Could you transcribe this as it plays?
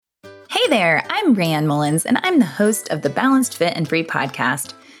Hey there, I'm Rayanne Mullins, and I'm the host of the Balanced Fit and Free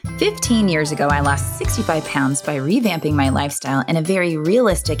podcast. 15 years ago, I lost 65 pounds by revamping my lifestyle in a very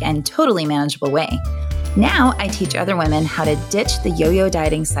realistic and totally manageable way. Now, I teach other women how to ditch the yo-yo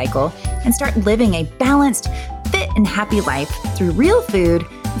dieting cycle and start living a balanced, fit, and happy life through real food,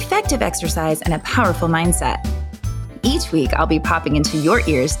 effective exercise, and a powerful mindset. Each week, I'll be popping into your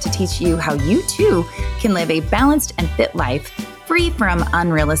ears to teach you how you too can live a balanced and fit life, free from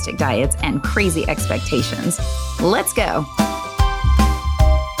unrealistic diets and crazy expectations. Let's go.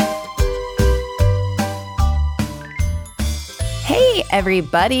 Hey,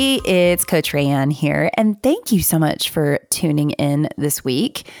 everybody, it's Coach Rayanne here, and thank you so much for tuning in this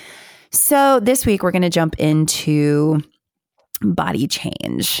week. So this week, we're going to jump into body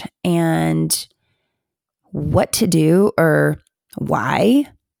change and what to do or why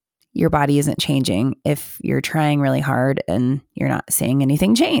your body isn't changing if you're trying really hard and you're not seeing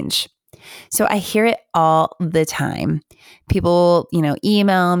anything change. So I hear it all the time. People,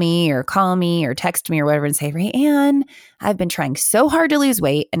 email me or call me or text me or whatever and say, Rayanne, I've been trying so hard to lose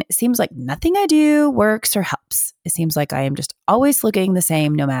weight and it seems like nothing I do works or helps. It seems like I am just always looking the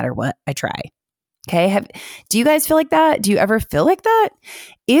same no matter what I try. Okay. Do you guys feel like that? Do you ever feel like that?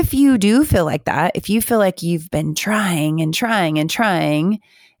 If you do feel like that, if you feel like you've been trying and trying and trying,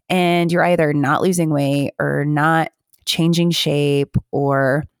 and you're either not losing weight or not changing shape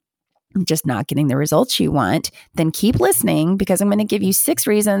or just not getting the results you want, then keep listening because I'm going to give you 6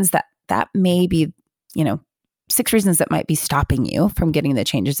 reasons that may be, 6 reasons that might be stopping you from getting the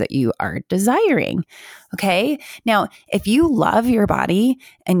changes that you are desiring. Okay. Now, if you love your body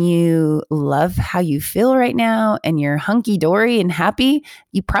and you love how you feel right now and you're hunky dory and happy,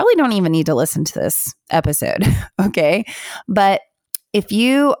 you probably don't even need to listen to this episode. Okay. But if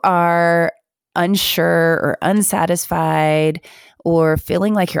you are unsure or unsatisfied or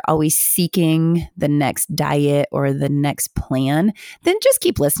feeling like you're always seeking the next diet or the next plan, then just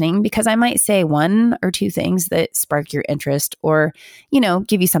keep listening because I might say 1 or 2 things that spark your interest or,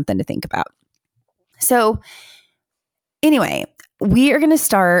 give you something to think about. So anyway, we are going to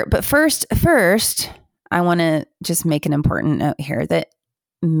start, but first, I want to just make an important note here that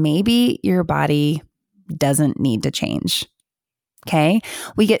maybe your body doesn't need to change. Okay.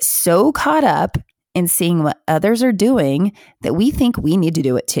 We get so caught up in seeing what others are doing that we think we need to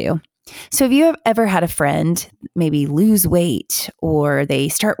do it too. So if you have ever had a friend maybe lose weight or they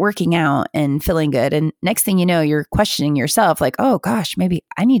start working out and feeling good, and next thing you know, you're questioning yourself like, oh gosh, maybe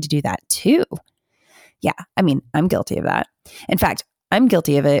I need to do that too. Yeah. I'm guilty of that. In fact, I'm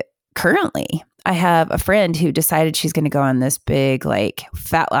guilty of it currently. I have a friend who decided she's going to go on this big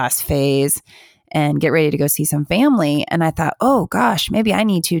fat loss phase and get ready to go see some family. And I thought, oh gosh, maybe I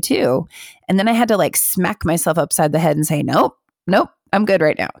need to too. And then I had to smack myself upside the head and say, nope, I'm good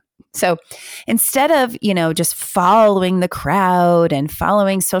right now. So instead of, just following the crowd and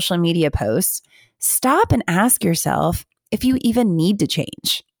following social media posts, stop and ask yourself if you even need to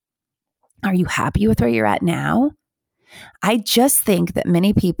change. Are you happy with where you're at now? I just think that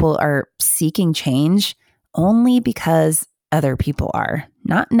many people are seeking change only because other people are,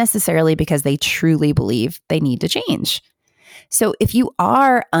 not necessarily because they truly believe they need to change. So if you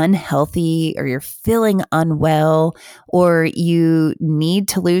are unhealthy or you're feeling unwell or you need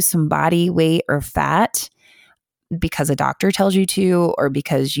to lose some body weight or fat because a doctor tells you to, or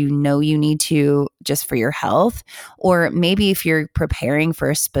because you need to just for your health, or maybe if you're preparing for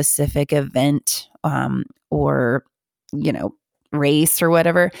a specific event or, race or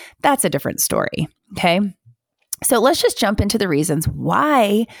whatever, that's a different story. Okay. So let's just jump into the reasons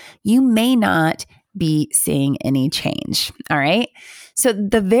why you may not be seeing any change. All right. So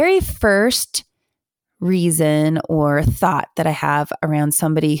the very first reason or thought that I have around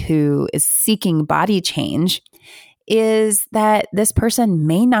somebody who is seeking body change is that this person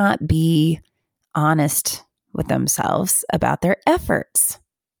may not be honest with themselves about their efforts.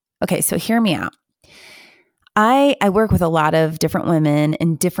 Okay. So hear me out. I work with a lot of different women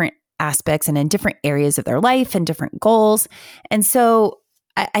in different aspects and in different areas of their life and different goals. And so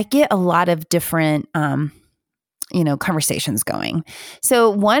I get a lot of different, conversations going. So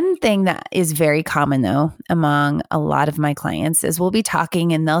one thing that is very common though, among a lot of my clients is we'll be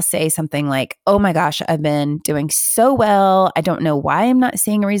talking and they'll say something like, oh my gosh, I've been doing so well. I don't know why I'm not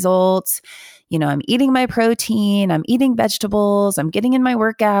seeing results. I'm eating my protein, I'm eating vegetables, I'm getting in my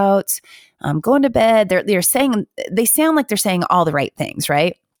workouts, I'm going to bed. They sound like they're saying all the right things,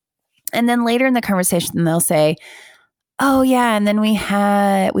 right? And then later in the conversation, they'll say, oh yeah, and then we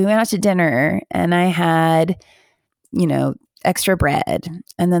went out to dinner and I had, extra bread.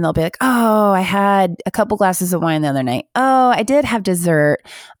 And then they'll be like, oh, I had a couple glasses of wine the other night. Oh, I did have dessert.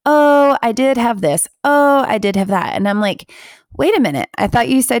 Oh, I did have this. Oh, I did have that. And I'm like, wait a minute. I thought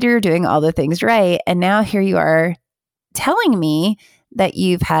you said you were doing all the things right. And now here you are telling me that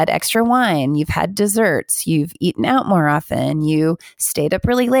you've had extra wine, you've had desserts, you've eaten out more often, you stayed up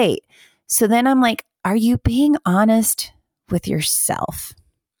really late. So then I'm like, are you being honest with yourself?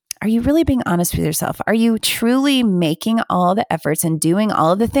 Are you really being honest with yourself? Are you truly making all the efforts and doing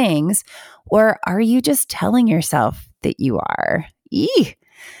all of the things? Or are you just telling yourself that you are?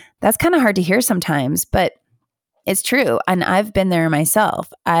 That's kind of hard to hear sometimes, but it's true. And I've been there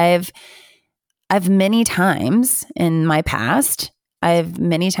myself. I've many times in my past, I've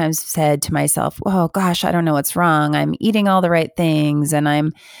many times said to myself, oh gosh, I don't know what's wrong. I'm eating all the right things and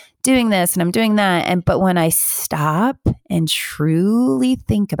I'm doing this and I'm doing that. But when I stop and truly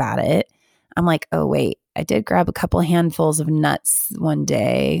think about it, I'm like, oh wait, I did grab a couple handfuls of nuts one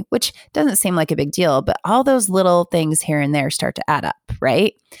day, which doesn't seem like a big deal, but all those little things here and there start to add up,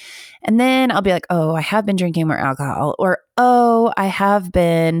 right? And then I'll be like, oh, I have been drinking more alcohol, or oh, I have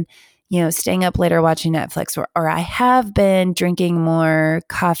been staying up later watching Netflix, or I have been drinking more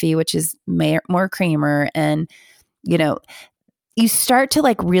coffee, which is more creamer. And, you start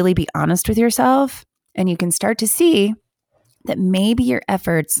to really be honest with yourself, and you can start to see that maybe your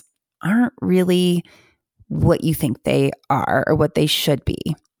efforts aren't really what you think they are or what they should be.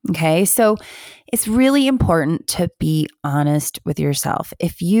 Okay. So it's really important to be honest with yourself.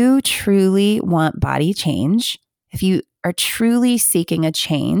 If you truly want body change, if you are truly seeking a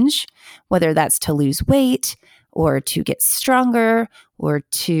change, whether that's to lose weight or to get stronger or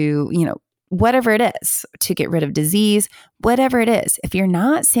to, whatever it is, to get rid of disease, whatever it is, if you're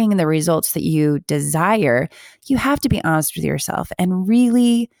not seeing the results that you desire, you have to be honest with yourself and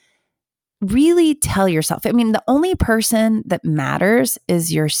really, really tell yourself. I mean, the only person that matters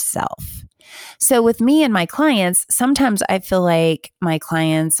is yourself. So with me and my clients, sometimes I feel like my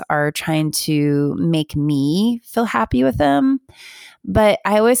clients are trying to make me feel happy with them. But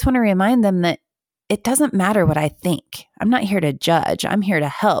I always want to remind them that it doesn't matter what I think. I'm not here to judge. I'm here to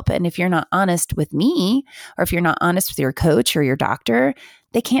help. And if you're not honest with me, or if you're not honest with your coach or your doctor,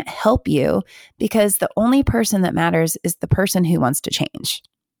 they can't help you, because the only person that matters is the person who wants to change.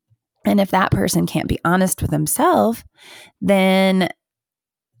 And if that person can't be honest with himself, then,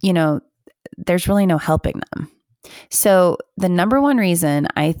 there's really no helping them. So the number one reason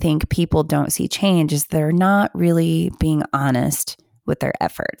I think people don't see change is they're not really being honest with their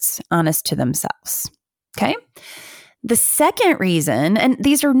efforts, honest to themselves. Okay. The second reason, and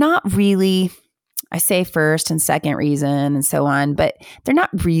these are not really, I say first and second reason and so on, but they're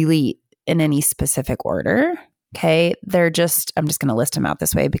not really in any specific order. Okay. I'm just going to list them out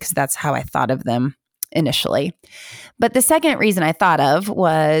this way because that's how I thought of them initially. But the second reason I thought of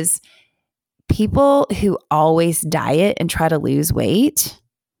was people who always diet and try to lose weight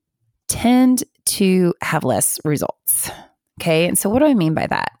tend to have less results. Okay. And so what do I mean by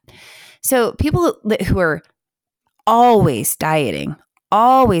that? So people who are always dieting,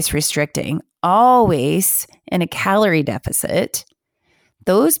 always restricting, always in a calorie deficit,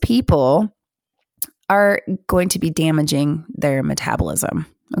 those people are going to be damaging their metabolism.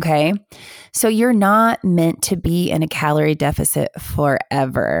 Okay. So you're not meant to be in a calorie deficit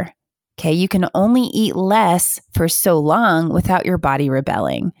forever. Okay. You can only eat less for so long without your body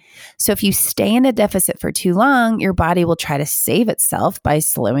rebelling. So if you stay in a deficit for too long, your body will try to save itself by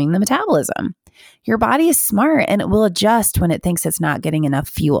slowing the metabolism. Your body is smart and it will adjust when it thinks it's not getting enough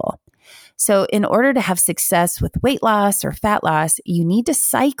fuel. So in order to have success with weight loss or fat loss, you need to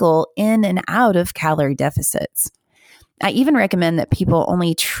cycle in and out of calorie deficits. I even recommend that people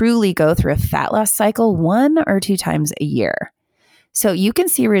only truly go through a fat loss cycle 1 or 2 times a year. So you can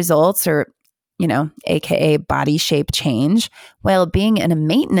see results or, AKA body shape change while being in a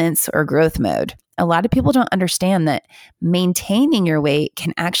maintenance or growth mode. A lot of people don't understand that maintaining your weight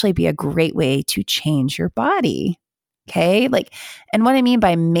can actually be a great way to change your body. Okay. And what I mean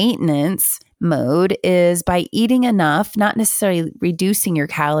by maintenance mode is by eating enough, not necessarily reducing your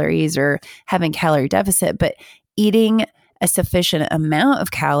calories or having calorie deficit, but eating a sufficient amount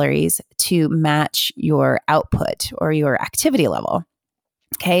of calories to match your output or your activity level.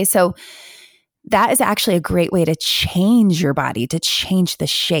 Okay. So that is actually a great way to change your body, to change the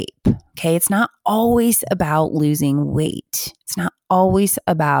shape. Okay. It's not always about losing weight. It's not always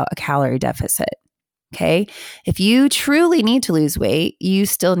about a calorie deficit. Okay. If you truly need to lose weight, you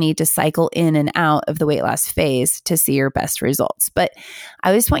still need to cycle in and out of the weight loss phase to see your best results. But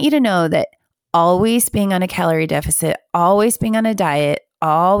I just want you to know that always being on a calorie deficit, always being on a diet,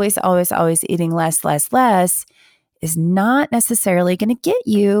 always eating less is not necessarily going to get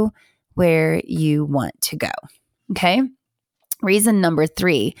you where you want to go. Okay. Reason number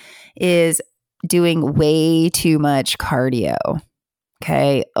 3 is doing way too much cardio.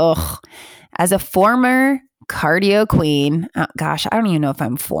 Okay. Ugh. As a former cardio queen, gosh, I don't even know if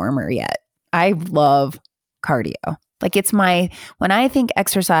I'm former yet. I love cardio. Like when I think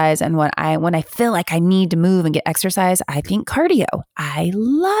exercise and when I feel like I need to move and get exercise, I think cardio. I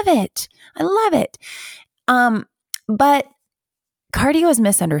love it. I love it. But cardio is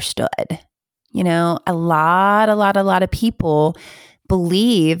misunderstood. You know, a lot of people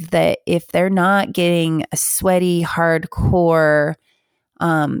believe that if they're not getting a sweaty, hardcore,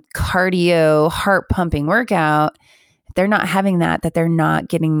 cardio, heart pumping workout, if they're not having that they're not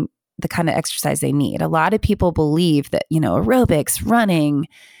getting the kind of exercise they need. A lot of people believe that, you know, aerobics, running,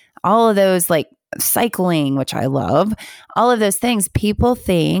 all of those, like cycling, which I love, all of those things, people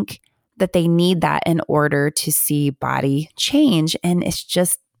think that they need that in order to see body change. And it's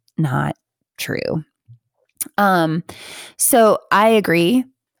just not true. So I agree.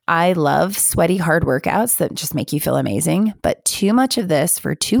 I love sweaty, hard workouts that just make you feel amazing, but too much of this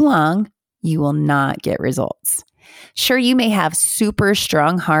for too long, you will not get results. Sure, you may have super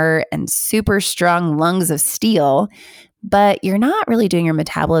strong heart and super strong lungs of steel, but you're not really doing your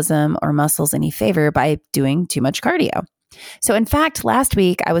metabolism or muscles any favor by doing too much cardio. So in fact, last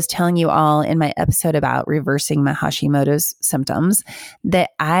week, I was telling you all in my episode about reversing my Hashimoto's symptoms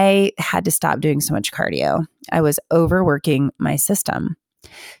that I had to stop doing so much cardio. I was overworking my system.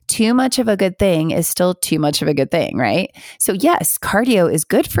 Too much of a good thing is still too much of a good thing, right? So yes, cardio is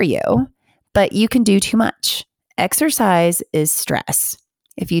good for you, but you can do too much. Exercise is stress.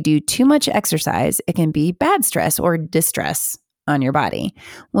 If you do too much exercise, it can be bad stress or distress on your body.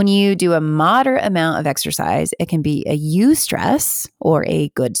 When you do a moderate amount of exercise, it can be a eustress or a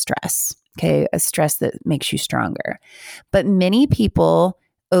good stress, okay? A stress that makes you stronger. But many people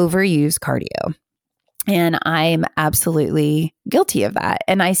overuse cardio. And I'm absolutely guilty of that.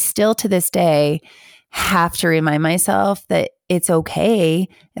 And I still to this day have to remind myself that it's okay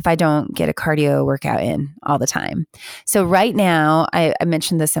if I don't get a cardio workout in all the time. So right now, I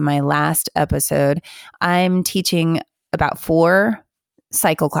mentioned this in my last episode, I'm teaching about 4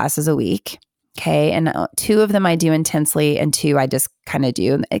 cycle classes a week. Okay. And 2 of them I do intensely and 2 I just kind of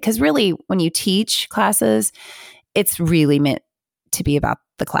do. Because really, when you teach classes, it's really meant to be about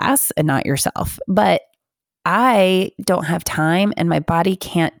the class and not yourself. But I don't have time and my body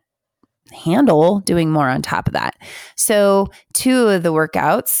can't handle doing more on top of that. So 2 of the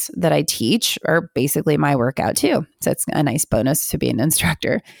workouts that I teach are basically my workout too. So it's a nice bonus to be an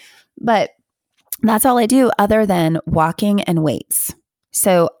instructor. But that's all I do other than walking and weights.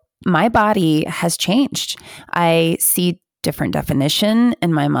 So my body has changed. I see different definition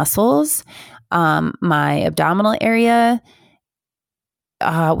in my muscles, my abdominal area.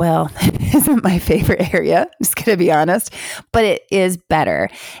 It isn't my favorite area, I'm just going to be honest, but it is better.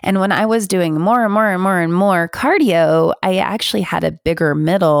 And when I was doing more cardio, I actually had a bigger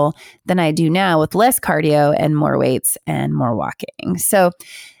middle than I do now with less cardio and more weights and more walking. So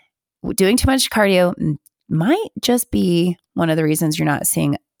doing too much cardio might just be one of the reasons you're not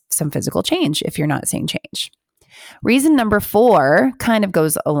seeing some physical change if you're not seeing change. Reason number 4 kind of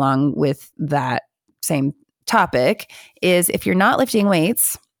goes along with that same topic is if you're not lifting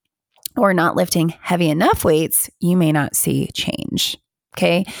weights or not lifting heavy enough weights, you may not see change.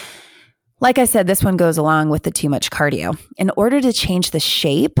 Okay. Like I said, this one goes along with the too much cardio. In order to change the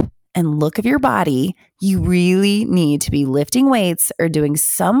shape and look of your body, you really need to be lifting weights or doing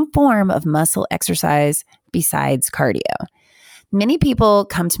some form of muscle exercise besides cardio. Many people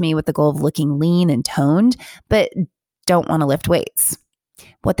come to me with the goal of looking lean and toned, but don't want to lift weights.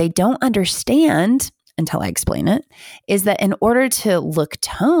 What they don't understand until I explain it, is that in order to look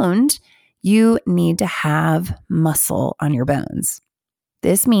toned, you need to have muscle on your bones.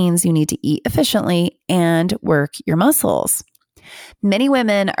 This means you need to eat efficiently and work your muscles. Many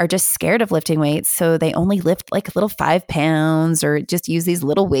women are just scared of lifting weights, so they only lift like little 5 pounds or just use these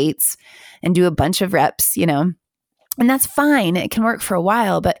little weights and do a bunch of reps, you know. And that's fine. It can work for a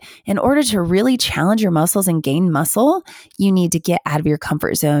while, but in order to really challenge your muscles and gain muscle, you need to get out of your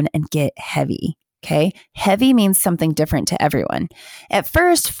comfort zone and get heavy. Okay. Heavy means something different to everyone. At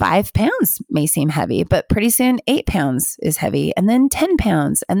first, 5 pounds may seem heavy, but pretty soon 8 pounds is heavy, and then 10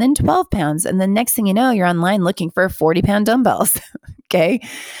 pounds, and then 12 pounds. And then next thing you know, you're online looking for 40-pound dumbbells. Okay.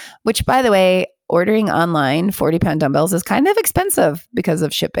 Which, by the way, ordering online 40-pound dumbbells is kind of expensive because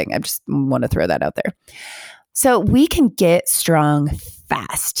of shipping. I just want to throw that out there. So we can get strong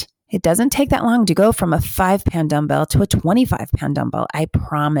fast. It doesn't take that long to go from a 5-pound dumbbell to a 25-pound dumbbell. I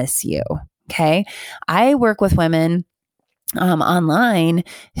promise you. Okay. I work with women online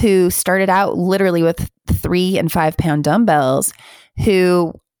who started out literally with 3 and 5 pound dumbbells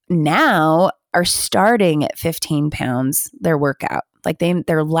who now are starting at 15 pounds their workout. Like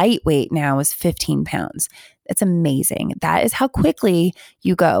their lightweight now is 15 pounds. It's amazing. That is how quickly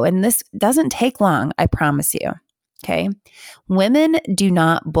you go. And this doesn't take long, I promise you. Okay. Women do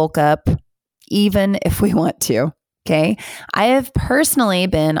not bulk up even if we want to. Okay. I have personally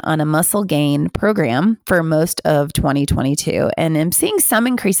been on a muscle gain program for most of 2022 and am seeing some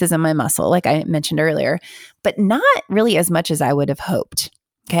increases in my muscle, like I mentioned earlier, but not really as much as I would have hoped.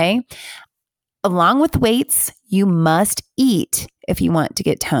 Okay. Along with weights, you must eat if you want to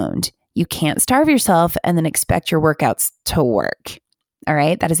get toned. You can't starve yourself and then expect your workouts to work. All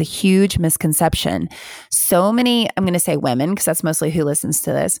right. That is a huge misconception. So many, I'm going to say women, because that's mostly who listens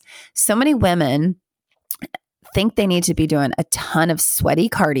to this. So many women think they need to be doing a ton of sweaty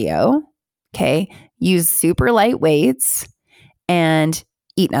cardio, okay, use super light weights, and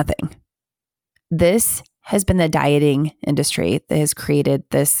eat nothing. This has been the dieting industry that has created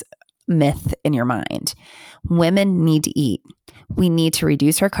this myth in your mind. Women need to eat. We need to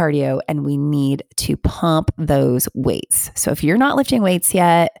reduce our cardio and we need to pump those weights. So if you're not lifting weights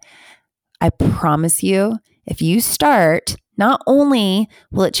yet, I promise you, if you start, not only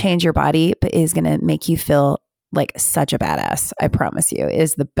will it change your body, but it is going to make you feel like such a badass. I promise you, it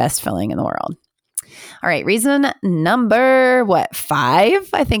is the best feeling in the world. All right. Reason number 5?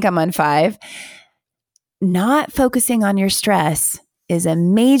 I think I'm on 5. Not focusing on your stress is a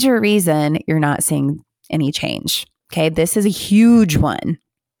major reason you're not seeing any change. Okay. This is a huge one.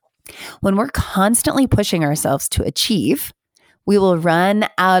 When we're constantly pushing ourselves to achieve, we will run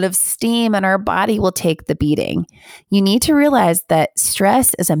out of steam and our body will take the beating. You need to realize that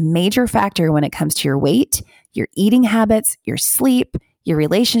stress is a major factor when it comes to your weight, your eating habits, your sleep, your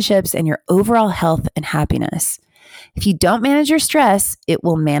relationships, and your overall health and happiness. If you don't manage your stress, it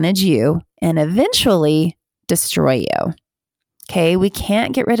will manage you and eventually destroy you. Okay, we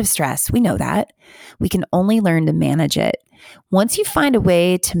can't get rid of stress. We know that. We can only learn to manage it. Once you find a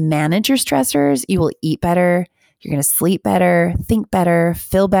way to manage your stressors, you will eat better, you're going to sleep better, think better,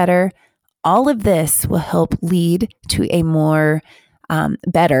 feel better. All of this will help lead to a more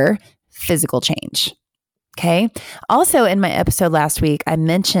better physical change. Okay. Also, in my episode last week, I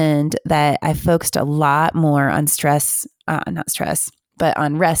mentioned that I focused a lot more on but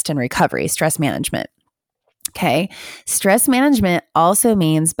on rest and recovery, stress management. Okay. Stress management also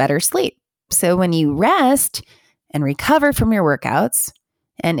means better sleep. So when you rest and recover from your workouts,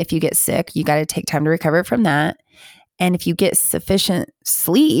 and if you get sick, you got to take time to recover from that. And if you get sufficient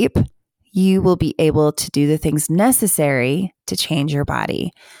sleep, you will be able to do the things necessary to change your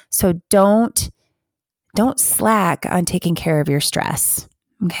body. So don't slack on taking care of your stress.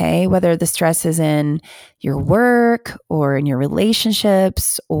 Okay. Whether the stress is in your work or in your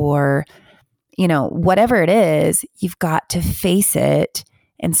relationships or, whatever it is, you've got to face it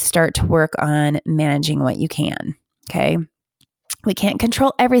and start to work on managing what you can. Okay. We can't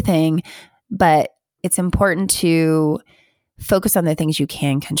control everything, but it's important to focus on the things you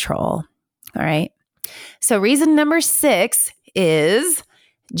can control. All right. So reason number 6 is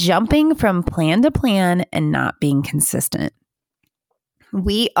jumping from plan to plan and not being consistent.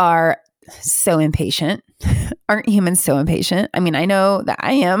 We are so impatient. Aren't humans so impatient? I mean, I know that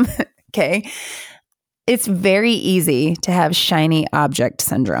I am. Okay. It's very easy to have shiny object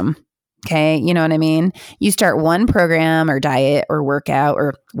syndrome. Okay. You know what I mean? You start one program or diet or workout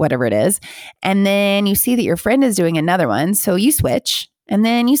or whatever it is, and then you see that your friend is doing another one. So you switch, and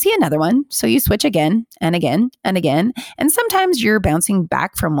then you see another one. So you switch again and again and again. And sometimes you're bouncing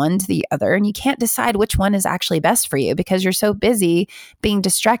back from one to the other and you can't decide which one is actually best for you because you're so busy being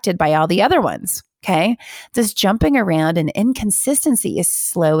distracted by all the other ones. Okay. This jumping around and inconsistency is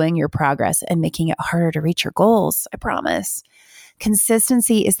slowing your progress and making it harder to reach your goals. I promise.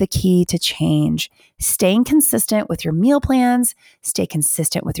 Consistency is the key to change. Staying consistent with your meal plans, stay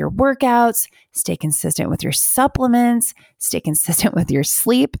consistent with your workouts, stay consistent with your supplements, stay consistent with your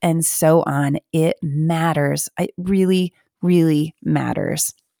sleep, and so on. It matters. It really, really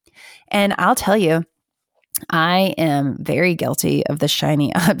matters. And I'll tell you, I am very guilty of the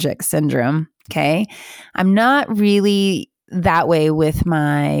shiny object syndrome. Okay. I'm not really that way with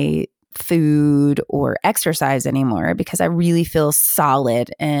my food or exercise anymore because I really feel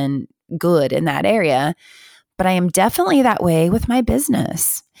solid and good in that area. But I am definitely that way with my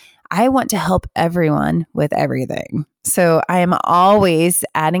business. I want to help everyone with everything. So I am always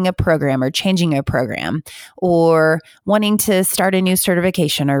adding a program or changing a program or wanting to start a new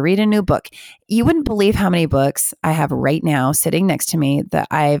certification or read a new book. You wouldn't believe how many books I have right now sitting next to me that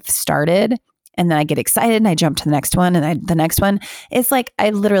I've started, and then I get excited and I jump to the next one and the next one. It's like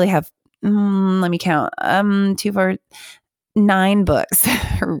I literally have, let me count, 2, 4, 9 books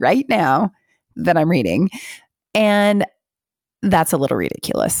right now that I'm reading. And that's a little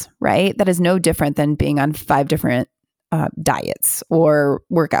ridiculous, right? That is no different than being on 5 different diets or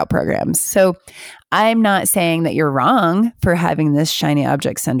workout programs. So I'm not saying that you're wrong for having this shiny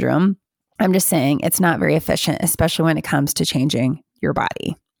object syndrome. I'm just saying it's not very efficient, especially when it comes to changing your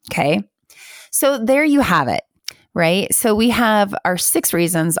body. Okay. So there you have it, right? So we have our 6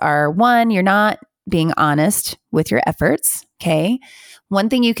 reasons are: 1, you're not being honest with your efforts. Okay. One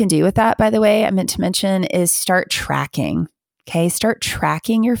thing you can do with that, by the way, I meant to mention, is start tracking. Okay. Start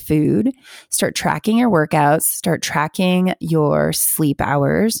tracking your food, start tracking your workouts, start tracking your sleep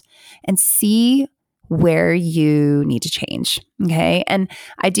hours, and see where you need to change. Okay. And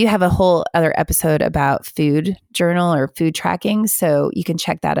I do have a whole other episode about food journal or food tracking. So you can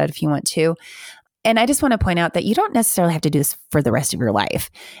check that out if you want to. And I just want to point out that you don't necessarily have to do this for the rest of your life.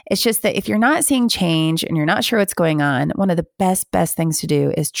 It's just that if you're not seeing change and you're not sure what's going on, one of the best things to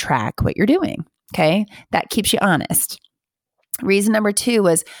do is track what you're doing. Okay. That keeps you honest. Reason number 2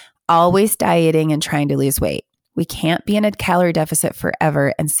 was always dieting and trying to lose weight. We can't be in a calorie deficit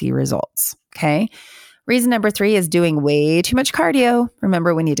forever and see results. Okay. Reason number 3 is doing way too much cardio.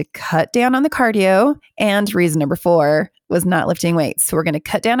 Remember, we need to cut down on the cardio. And reason number 4 was not lifting weights. So we're going to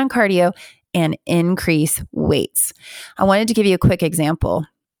cut down on cardio and increase weights. I wanted to give you a quick example.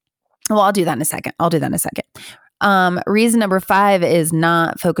 Well, I'll do that in a second. Reason number 5 is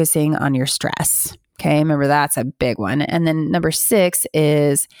not focusing on your stress. Okay, remember that's a big one. And then number 6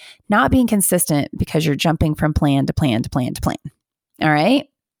 is not being consistent because you're jumping from plan to plan to plan to plan. All right.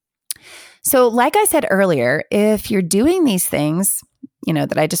 So like I said earlier, if you're doing these things,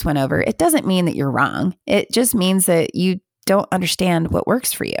 that I just went over, it doesn't mean that you're wrong. It just means that you don't understand what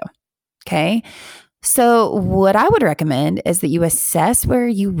works for you. Okay. So what I would recommend is that you assess where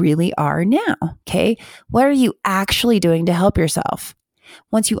you really are now. Okay. What are you actually doing to help yourself?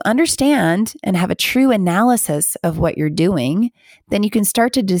 Once you understand and have a true analysis of what you're doing, then you can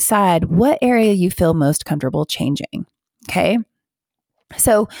start to decide what area you feel most comfortable changing. Okay.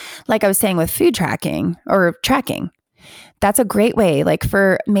 So like I was saying with food tracking, that's a great way, like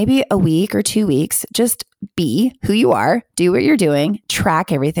for maybe a week or 2 weeks, just be who you are, do what you're doing,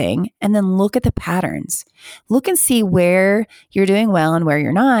 track everything, and then look at the patterns. Look and see where you're doing well and where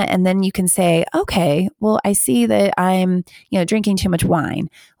you're not. And then you can say, okay, well, I see that I'm, drinking too much wine,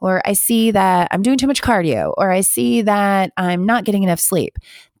 or I see that I'm doing too much cardio, or I see that I'm not getting enough sleep.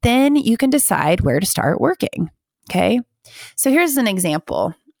 Then you can decide where to start working. Okay. So here's an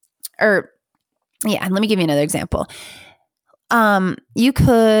example, let me give you another example. You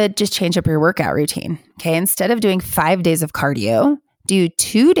could just change up your workout routine. Okay. Instead of doing 5 days of cardio, do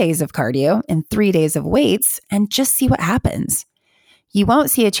 2 days of cardio and 3 days of weights and just see what happens. You won't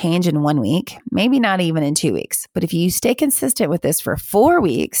see a change in 1 week, maybe not even in 2 weeks. But if you stay consistent with this for 4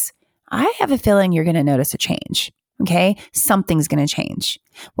 weeks, I have a feeling you're going to notice a change. Okay. Something's going to change,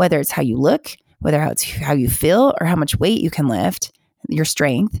 whether it's how you look, whether it's how you feel, or how much weight you can lift, your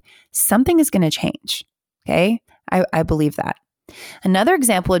strength, something is going to change. Okay. I believe that. Another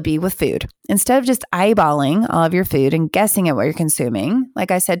example would be with food. Instead of just eyeballing all of your food and guessing at what you're consuming,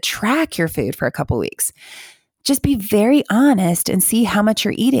 like I said, track your food for a couple weeks. Just be very honest and see how much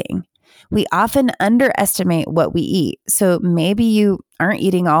you're eating. We often underestimate what we eat. So maybe you aren't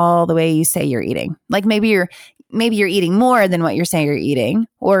eating all the way you say you're eating. Like maybe you're eating more than what you're saying you're eating,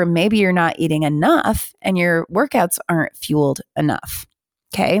 or maybe you're not eating enough and your workouts aren't fueled enough.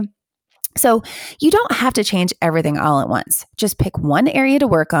 Okay. So you don't have to change everything all at once. Just pick one area to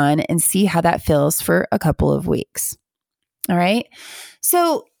work on and see how that feels for a couple of weeks. All right.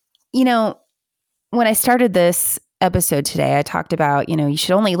 So, when I started this episode today, I talked about, you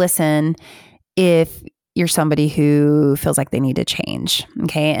should only listen if you're somebody who feels like they need to change.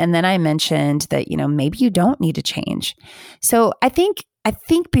 Okay. And then I mentioned that, maybe you don't need to change. So I think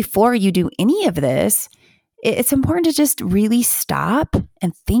before you do any of this, it's important to just really stop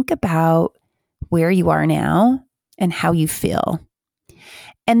and think about where you are now and how you feel.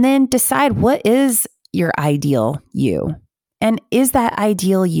 And then decide what is your ideal you. And is that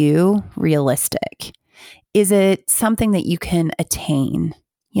ideal you realistic? Is it something that you can attain,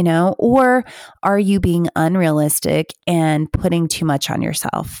 or are you being unrealistic and putting too much on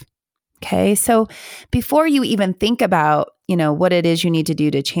yourself? Okay. So before you even think about, what it is you need to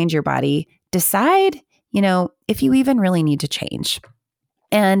do to change your body, decide, if you even really need to change.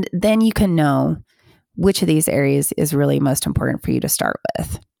 And then you can know which of these areas is really most important for you to start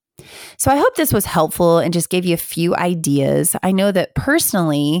with. So I hope this was helpful and just gave you a few ideas. I know that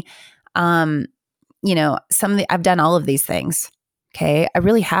personally, I've done all of these things. Okay. I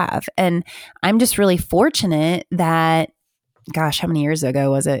really have. And I'm just really fortunate that, gosh, how many years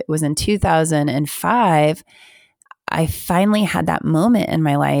ago was it? It was in 2005. I finally had that moment in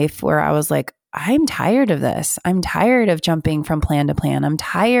my life where I was like, I'm tired of this. I'm tired of jumping from plan to plan. I'm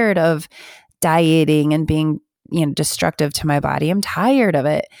tired of dieting and being, destructive to my body. I'm tired of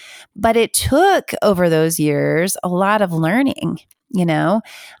it. But it took over those years a lot of learning.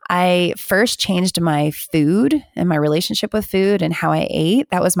 I first changed my food and my relationship with food and how I ate.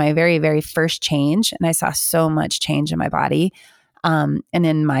 That was my very, very first change. And I saw so much change in my body and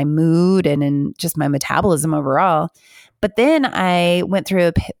in my mood and in just my metabolism overall. But then I went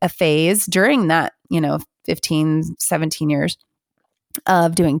through a phase during that, 15, 17 years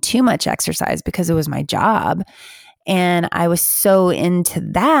of doing too much exercise because it was my job. And I was so into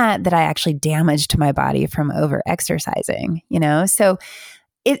that I actually damaged my body from over exercising, So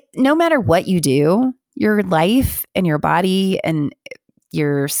no matter what you do, your life and your body and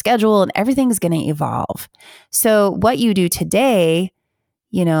your schedule and everything's going to evolve. So what you do today,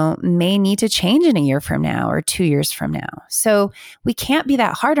 may need to change in a year from now or 2 years from now. So we can't be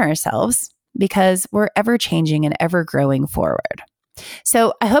that hard on ourselves because we're ever changing and ever growing forward.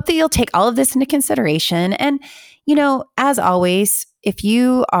 So I hope that you'll take all of this into consideration. And, as always, if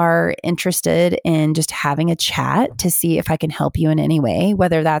you are interested in just having a chat to see if I can help you in any way,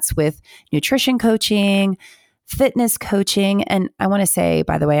 whether that's with nutrition coaching, fitness coaching. And I want to say,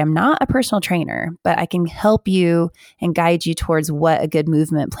 by the way, I'm not a personal trainer, but I can help you and guide you towards what a good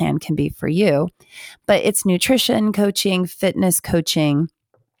movement plan can be for you. But it's nutrition coaching, fitness coaching,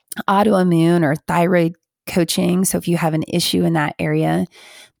 autoimmune or thyroid coaching. So if you have an issue in that area,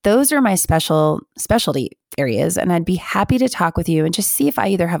 those are my specialty areas. And I'd be happy to talk with you and just see if I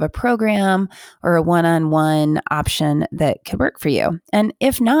either have a program or a one-on-one option that could work for you. And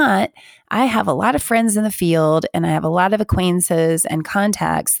if not, I have a lot of friends in the field and I have a lot of acquaintances and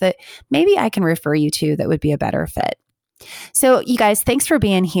contacts that maybe I can refer you to that would be a better fit. So you guys, thanks for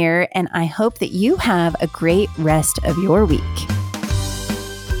being here. And I hope that you have a great rest of your week.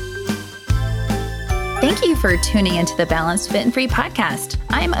 Thank you for tuning into the Balanced, Fit, and Free podcast.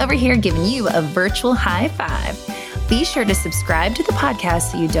 I'm over here giving you a virtual high five. Be sure to subscribe to the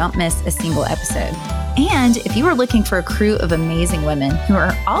podcast so you don't miss a single episode. And if you are looking for a crew of amazing women who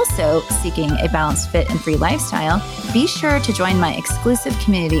are also seeking a balanced, fit, and free lifestyle, be sure to join my exclusive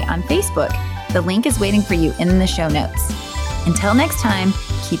community on Facebook. The link is waiting for you in the show notes. Until next time,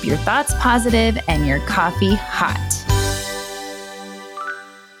 keep your thoughts positive and your coffee hot.